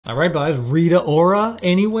Alright guys, Rita Ora,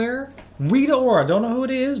 anywhere? Rita Ora, don't know who it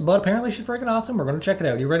is, but apparently she's freaking awesome. We're going to check it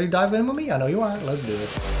out. You ready to dive in with me? I know you are. Let's do it.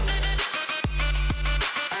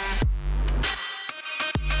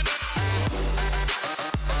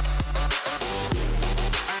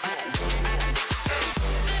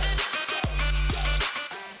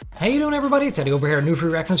 How you doing, everybody? It's Eddie over here at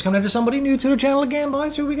Newfie Reactions, coming into somebody new to the channel again,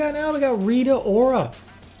 boys. Who we got now? We got Rita Ora.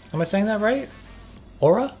 Am I saying that right?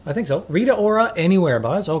 Ora? I think so. Rita Ora, anywhere,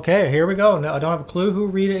 boys. Okay, here we go. No, I don't have a clue who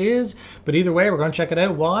Rita is, but either way, we're going to check it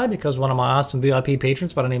out. Why? Because one of my awesome VIP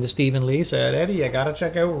patrons by the name of Stephen Lee said, Eddie, you got to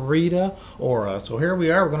check out Rita Ora. So here we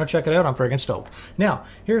are. We're going to check it out. I'm friggin' stoked. Now,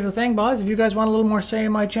 here's the thing, boys. If you guys want a little more say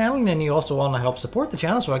in my channel, and then you also want to help support the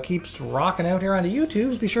channel so it keeps rocking out here on the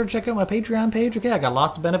YouTubes, be sure to check out my Patreon page. Okay, I got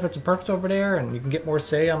lots of benefits and perks over there, and you can get more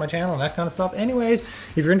say on my channel and that kind of stuff. Anyways,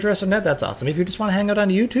 if you're interested in that, that's awesome. If you just want to hang out on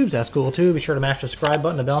the YouTubes, that's cool too. Be sure to mash the subscribe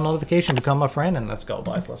button, the bell notification, become my friend, and let's go,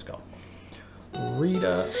 boys. Let's go.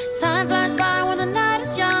 Rita. Time flies by when the night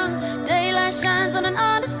is young. Daylight shines on an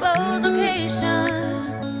undisclosed location.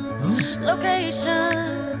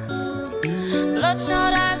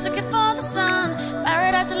 Bloodshot eyes looking for the sun.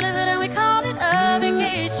 Paradise delivered and we call it a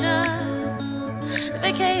vacation.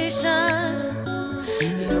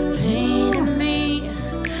 You're painting me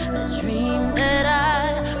a dream that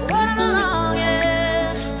I wouldn't belong in.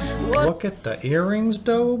 Look at the earrings,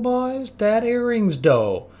 though, boys. That earrings,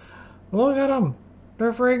 though. Look at them.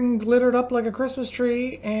 They're friggin' glittered up like a Christmas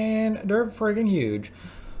tree, and they're friggin' huge.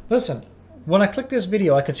 Listen, when I click this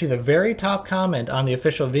video, I can see the very top comment on the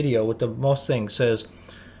official video with the most things says,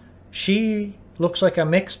 she looks like a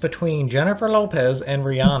mix between Jennifer Lopez and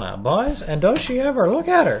Rihanna. Boys, and does she ever? Look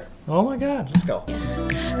at her. Oh my God, let's go.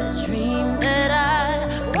 A dream that I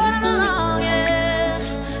wanna belong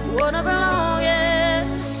in, wanna belong in.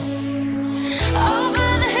 Over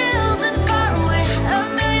the hills and far away, a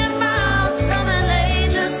million miles from LA,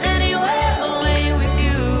 just anywhere away with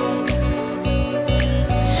you.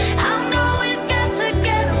 I know we've got to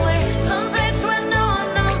get away, someplace where no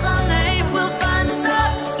one knows our name. We'll find the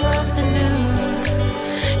start to something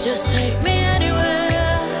new. Just take me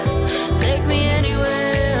anywhere, take me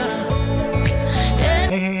anywhere.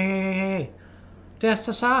 Hey. That's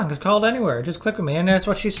the song. It's called Anywhere. Just click with me, and that's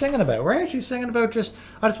what she's singing about, right? She's singing about I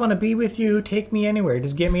just want to be with you. Take me anywhere.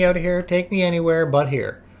 Just get me out of here. Take me anywhere but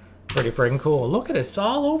here. Pretty friggin' cool. Look at it. It's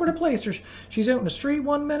all over the place. She's out in the street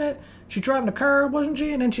one minute. She's driving a car, wasn't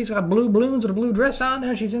she? And then she's got blue balloons and a blue dress on.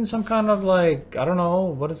 Now she's in some kind of, like, I don't know.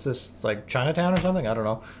 What is this? Like Chinatown or something? I don't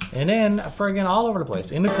know. And then friggin' all over the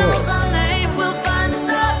place. In the club. We'll find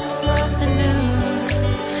something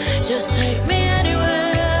new. Just take me anywhere.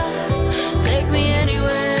 Take me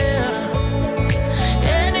anywhere.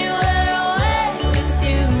 Anywhere away with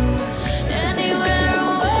you. Anywhere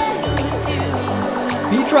away with you.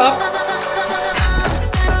 Beat drop.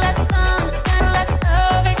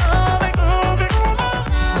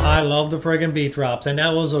 I love the friggin' beat drops, and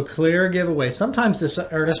that was a clear giveaway. Sometimes this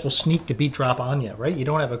artist will sneak the beat drop on you, right? You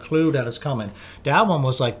don't have a clue that it's coming. That one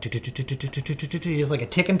was like, it was like a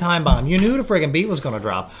ticking time bomb. You knew the friggin' beat was gonna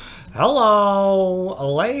drop.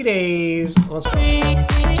 Hello, ladies. Let's go.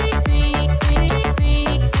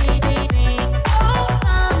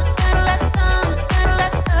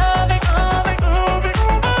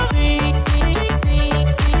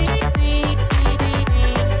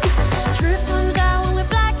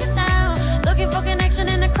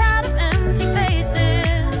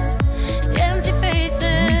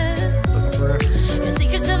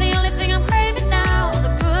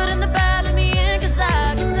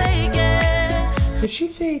 Did she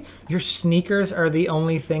say your sneakers are the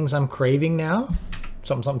only things I'm craving now?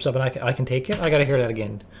 Something, I can take it? I gotta hear that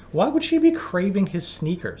again. Why would she be craving his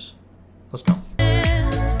sneakers? Let's go.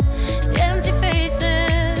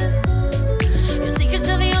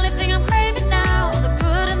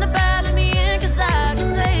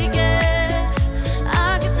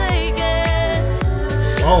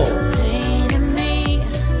 Oh.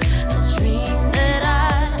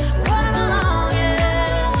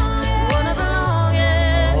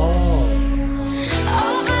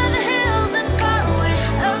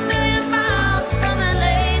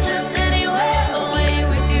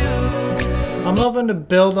 I'm loving the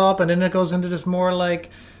build up, and then it goes into this more like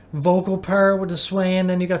vocal part with the swaying.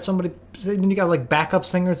 Then you got like backup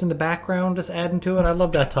singers in the background just adding to it. I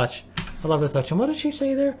love that touch. I love that touch. And what did she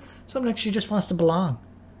say there? Something like she just wants to belong.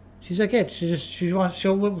 She's like, yeah, she wants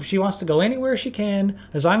to go anywhere she can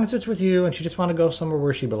as long as it's with you, and she just wants to go somewhere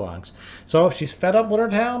where she belongs. So she's fed up with her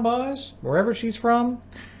town, boys, wherever she's from.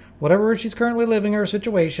 Whatever she's currently living, her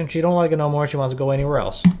situation, she don't like it no more. She wants to go anywhere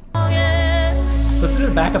else. Listen to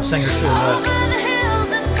the backup singers too.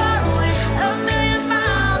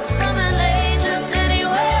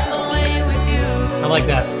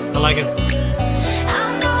 like it.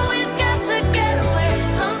 I know we've got to get away,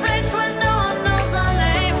 someplace where no one knows our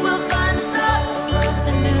name. We'll find the start to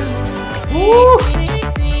something new. Woo!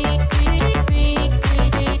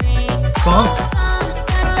 Funk.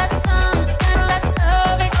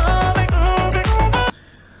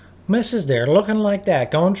 Mrs. there, looking like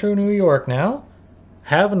that, going through New York now,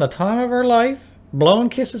 having the time of her life, blowing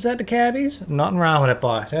kisses at the cabbies, nothing wrong with it,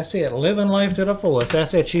 boy. That's it, living life to the fullest.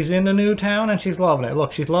 That's it, she's in the new town and she's loving it.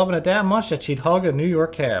 Look, she's loving it that much that she'd hug a New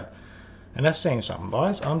York cab. And that's saying something,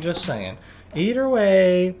 boys. I'm just saying. Either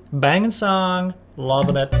way, banging song,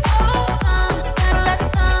 loving it.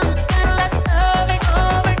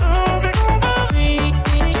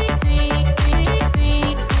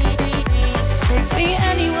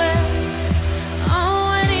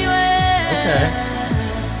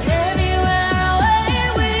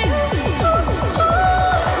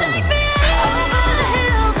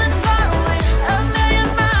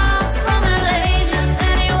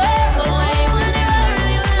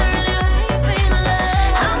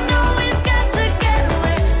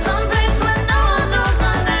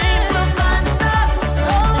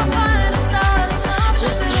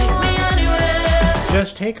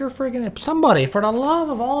 Just take her friggin'... Somebody, for the love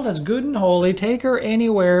of all that's good and holy, take her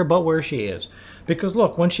anywhere but where she is. Because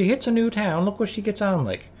look, when she hits a new town, look what she gets on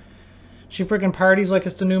like. She friggin' parties like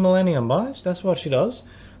it's the new millennium, boys. That's what she does.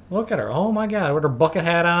 Look at her. Oh my God, with her bucket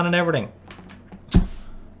hat on and everything.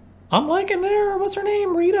 I'm liking her. What's her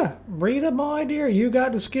name? Rita. Rita, my dear, you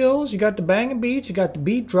got the skills, you got the banging beats, you got the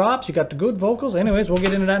beat drops, you got the good vocals. Anyways, we'll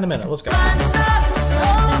get into that in a minute. Let's go.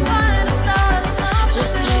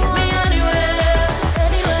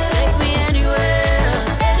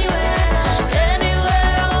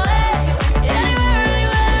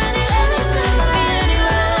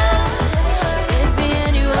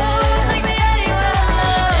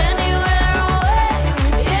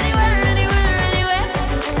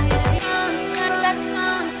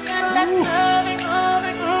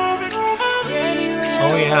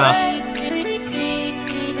 Oh yeah.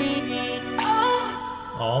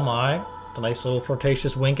 Oh my. The nice little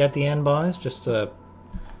flirtatious wink at the end, boys. Just to,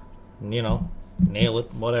 you know, nail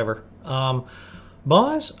it, whatever.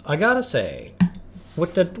 Boys, I gotta say,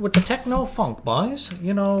 with the techno funk, boys,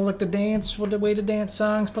 you know, like the dance, with the way the dance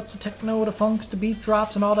songs, plus the techno, the funks, the beat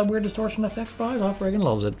drops, and all that weird distortion effects, boys, I friggin'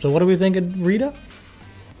 loves it. So what do we think of Rita?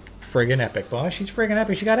 Friggin' epic, boss. She's friggin'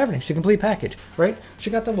 epic. She got everything. She's a complete package, right? She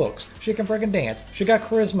got the looks. She can friggin' dance. She got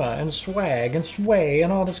charisma and swag and sway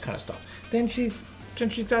and all this kind of stuff. Then she's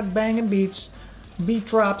got banging beats, beat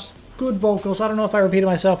drops, good vocals. I don't know if I repeated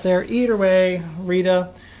myself there. Either way,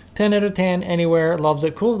 Rita, 10 out of 10 anywhere. Loves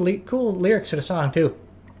it. Cool lyrics to the song too.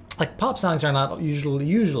 Like pop songs are not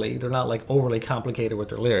usually they're not like overly complicated with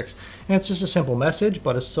their lyrics, and it's just a simple message,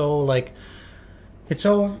 but it's so like. It's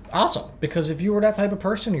so awesome, because if you were that type of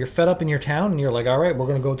person, you're fed up in your town, and you're like, all right, we're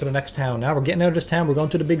going to go to the next town. Now we're getting out of this town. We're going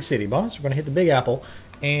to the big city, boss. We're going to hit the Big Apple.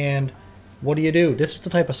 And what do? This is the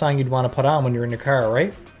type of song you'd want to put on when you're in your car,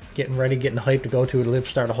 right? Getting ready, getting hyped to go to live,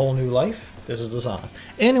 start a whole new life. This is the song.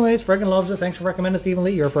 Anyways, friggin' loves it. Thanks for recommending Stephen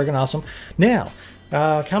Lee. You're friggin' awesome. Now,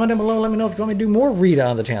 comment down below. Let me know if you want me to do more Rita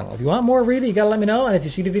on the channel. If you want more Rita, you got to let me know. And if you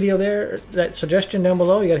see the video there, that suggestion down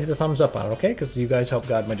below, you got to hit the thumbs up on it, okay? Because you guys help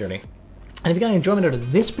guide my journey. And if you got any enjoyment out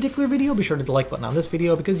of this particular video, be sure to hit the like button on this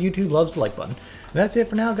video, because YouTube loves the like button. And that's it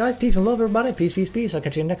for now, guys. Peace and love, everybody. Peace, peace, peace. I'll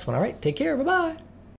catch you in the next one, all right? Take care. Bye-bye.